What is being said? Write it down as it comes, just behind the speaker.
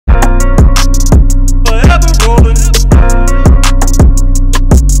rolling.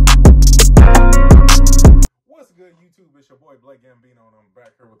 What's good, YouTube? It's your boy Blake Gambino, and I'm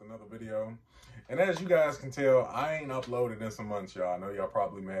back here with another video. And as you guys can tell, I ain't uploaded in some months, y'all. I know y'all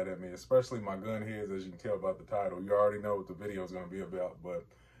probably mad at me, especially my gun heads, as you can tell about the title. You already know what the video is going to be about, but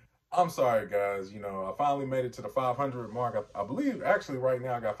I'm sorry, guys. You know, I finally made it to the 500 mark. I believe, actually, right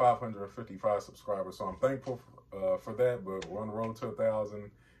now I got 555 subscribers, so I'm thankful for that, but we're on the road to 1,000.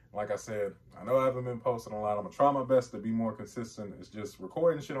 Like I said, I know I haven't been posting a lot. I'm going to try my best to be more consistent. It's just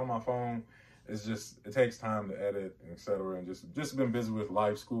recording shit on my phone. It's just, it takes time to edit, etc. And just been busy with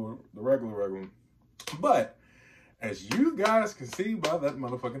life, school, the regular. But as you guys can see by that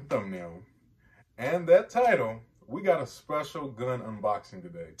motherfucking thumbnail and that title, we got a special gun unboxing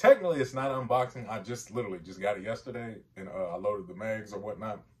today. Technically, it's not unboxing. I literally just got it yesterday, and I loaded the mags or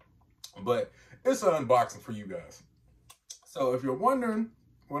whatnot. But it's an unboxing for you guys. So if you're wondering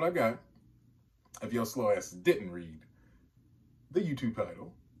what I got, if your slow ass didn't read the YouTube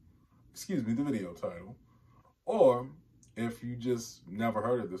title, excuse me, the video title, or if you just never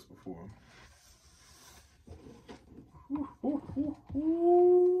heard of this before.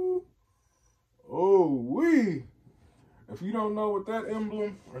 Oh, if you don't know what that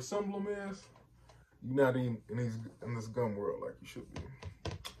emblem or symbol is, you're not even in this gun world like you should be.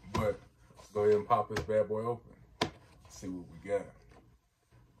 But let's go ahead and pop this bad boy open. See what we got.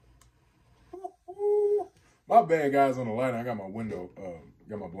 My bad, guys, on the light. I got my window,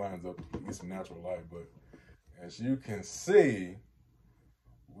 got my blinds up to get some natural light. But as you can see,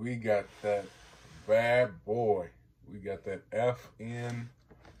 we got that bad boy. We got that FN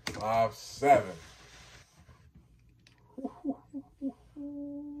Five-seveN.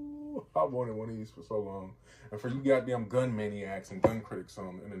 I wanted one of these for so long. And for you goddamn gun maniacs and gun critics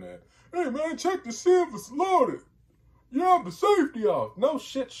on the internet, hey man, check to see if it's loaded. You have the safety off. No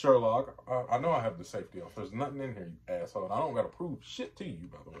shit, Sherlock. I know I have the safety off. There's nothing in here, you asshole. And I don't got to prove shit to you,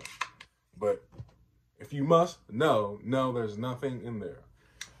 by the way. But if you must, no, there's nothing in there.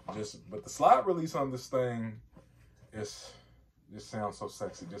 But the slide release on this thing just sounds so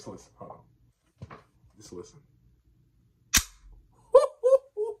sexy. Just listen. Hold on. Just listen.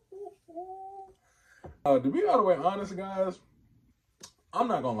 To be all the way honest, guys, I'm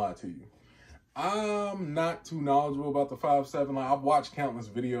not going to lie to you. I'm not too knowledgeable about the 5.7. Like, I've watched countless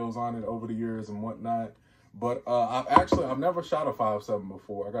videos on it over the years and whatnot, but I've never shot a 5.7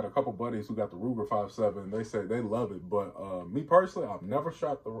 before. I got a couple buddies who got the Ruger 5.7. They say they love it, but me personally, I've never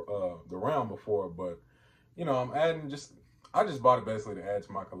shot the round before. But you know, I just bought it basically to add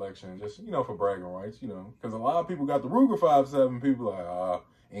to my collection, just, you know, for bragging rights, you know, because a lot of people got the Ruger 5.7. People like,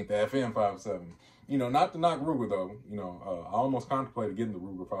 ain't the FN 5.7. You know, not to knock Ruger, though. You know, I almost contemplated getting the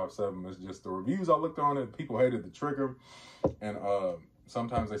Ruger 5.7. It's just the reviews I looked on it, people hated the trigger. And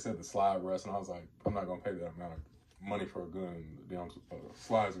sometimes they said the slide rust. And I was like, I'm not going to pay that amount of money for a gun. The damn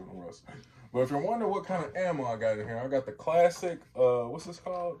slide's going to rust. But if you're wondering what kind of ammo I got in here, I got the classic, what's this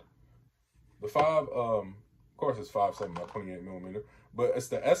called? The of course, it's 5.7 by 28 millimeter. But it's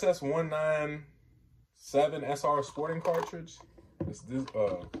the SS197 SR sporting cartridge. It's this,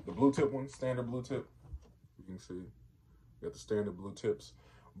 the blue tip one, standard blue tip. You can see, got the standard blue tips.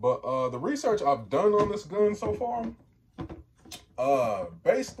 But the research I've done on this gun so far,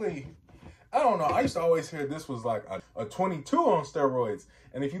 basically, I don't know. I used to always hear this was like a 22 on steroids.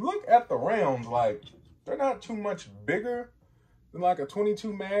 And if you look at the rounds, like, they're not too much bigger than like a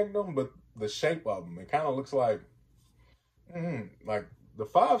 22 Magnum, but the shape of them, it kind of looks like the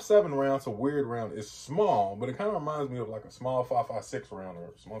 5.7 round's a weird round. It's small, but it kind of reminds me of like a small 5.56 round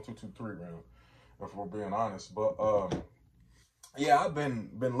or a small 223 round, if we're being honest. But yeah, I've been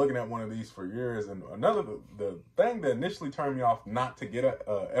looking at one of these for years. And the thing that initially turned me off not to get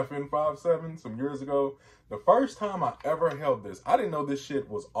a FN 5.7 some years ago, the first time I ever held this, I didn't know this shit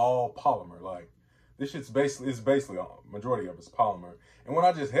was all polymer. Like, this shit's basically majority of it's polymer. And when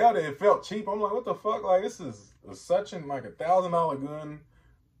I just held it, it felt cheap. I'm like, what the fuck? Like, this is such like $1,000 gun,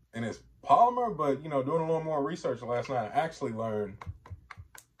 and it's polymer. But you know, doing a little more research last night, I actually learned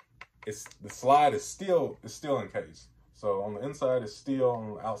the slide is still encased. So on the inside it's steel,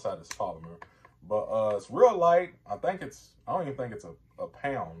 on the outside it's polymer. But it's real light. I don't even think it's a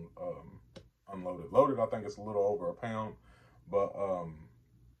pound unloaded. Loaded, I think it's a little over a pound. But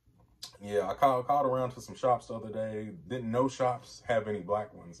yeah, I called around to some shops the other day. Didn't know shops have any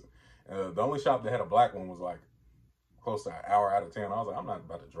black ones. The only shop that had a black one was like close to an hour out of town. I was like, I'm not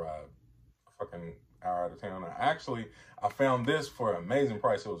about to drive a fucking hour out of town. I found this for an amazing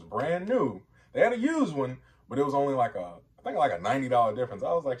price. It was brand new. They had a used one, but it was only like I think like a $90 difference.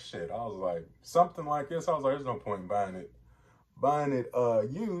 I was like, shit. I was like, something like this. I was like, there's no point in buying it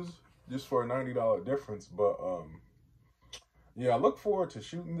used just for a $90 difference. But yeah, I look forward to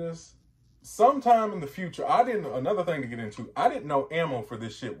shooting this sometime in the future. Another thing to get into, I didn't know ammo for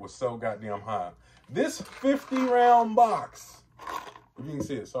this shit was so goddamn high. This 50-round box, if you can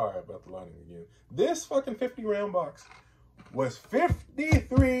see it, sorry about the lighting again. This fucking 50-round box was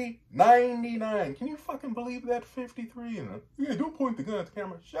 $53.99. Can you fucking believe that? 53? And yeah, don't point the gun at the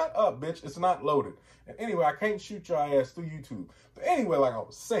camera. Shut up, bitch. It's not loaded. And anyway, I can't shoot your ass through YouTube. But anyway, like I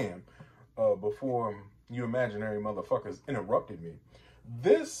was saying, before you imaginary motherfuckers interrupted me,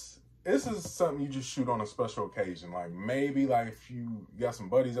 this is something you just shoot on a special occasion. Like maybe like if you got some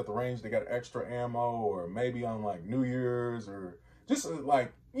buddies at the range, they got extra ammo, or maybe on like New Year's, or just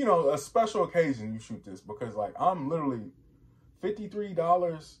like, you know, a special occasion you shoot this, because like I'm literally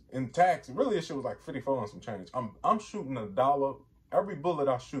 $53 in tax. Really, this shit was like 54 and some change. I'm shooting $1. Every bullet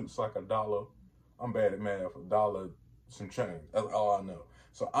I shoot's like $1. I'm bad at math. $1 some change. That's all I know.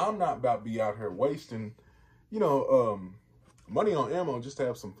 So I'm not about to be out here wasting, you know, money on ammo just to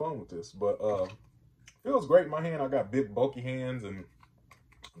have some fun with this. But feels great in my hand. I got big bulky hands, and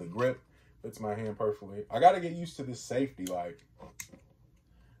the grip fits my hand perfectly. I got to get used to this safety. Like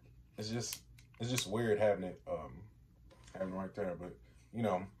it's just weird having it right there. But you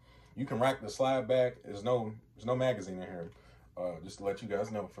know, you can rack the slide back. There's no magazine in here. Just to let you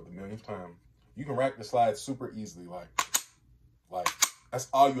guys know for the millionth time, you can rack the slide super easily. Like that's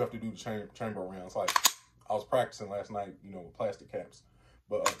all you have to do to chamber rounds. Like I was practicing last night, you know, with plastic caps.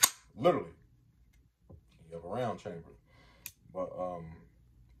 But literally, you have a round chamber. But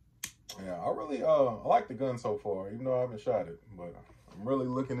yeah, I really I like the gun so far, even though I haven't shot it. But I'm really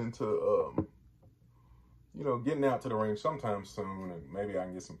looking into you know, getting out to the range sometime soon, and maybe I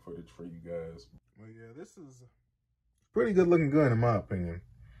can get some footage for you guys. But yeah, this is a pretty good looking gun in my opinion.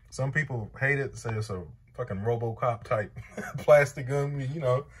 Some people hate it, say it's a fucking RoboCop type plastic gun. You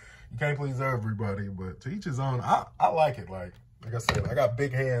know, you can't please everybody, but to each his own. I like it. Like I said, I got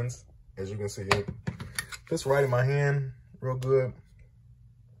big hands, as you can see. It fits right in my hand, real good.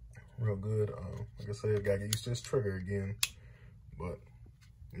 Real good. Like I said, gotta get used to this trigger again. But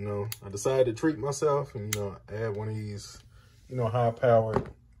you know, I decided to treat myself and, you know, add one of these, you know, high-powered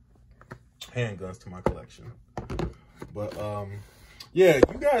handguns to my collection. But, yeah,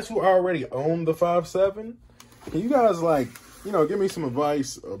 you guys who already own the 5.7, can you guys, like, you know, give me some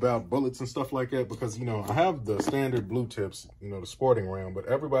advice about bullets and stuff like that? Because, you know, I have the standard blue tips, you know, the sporting round, but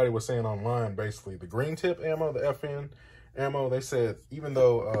everybody was saying online, basically, the green tip ammo, the FN ammo, they said, even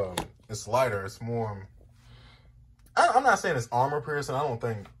though it's lighter, it's more... I'm not saying it's armor piercing. I don't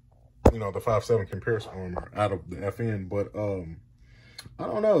think, you know, the 5.7 can pierce armor out of the FN, but I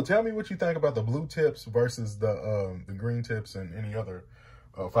don't know. Tell me what you think about the blue tips versus the green tips and any other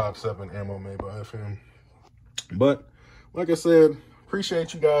 5.7 ammo made by FN. But like I said,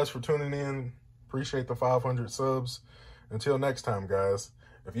 appreciate you guys for tuning in. Appreciate the 500 subs. Until next time, guys.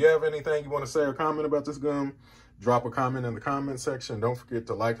 If you have anything you want to say or comment about this gun, drop a comment in the comment section. Don't forget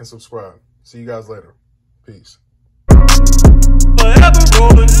to like and subscribe. See you guys later. Peace. Forever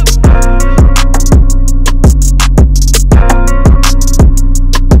rolling.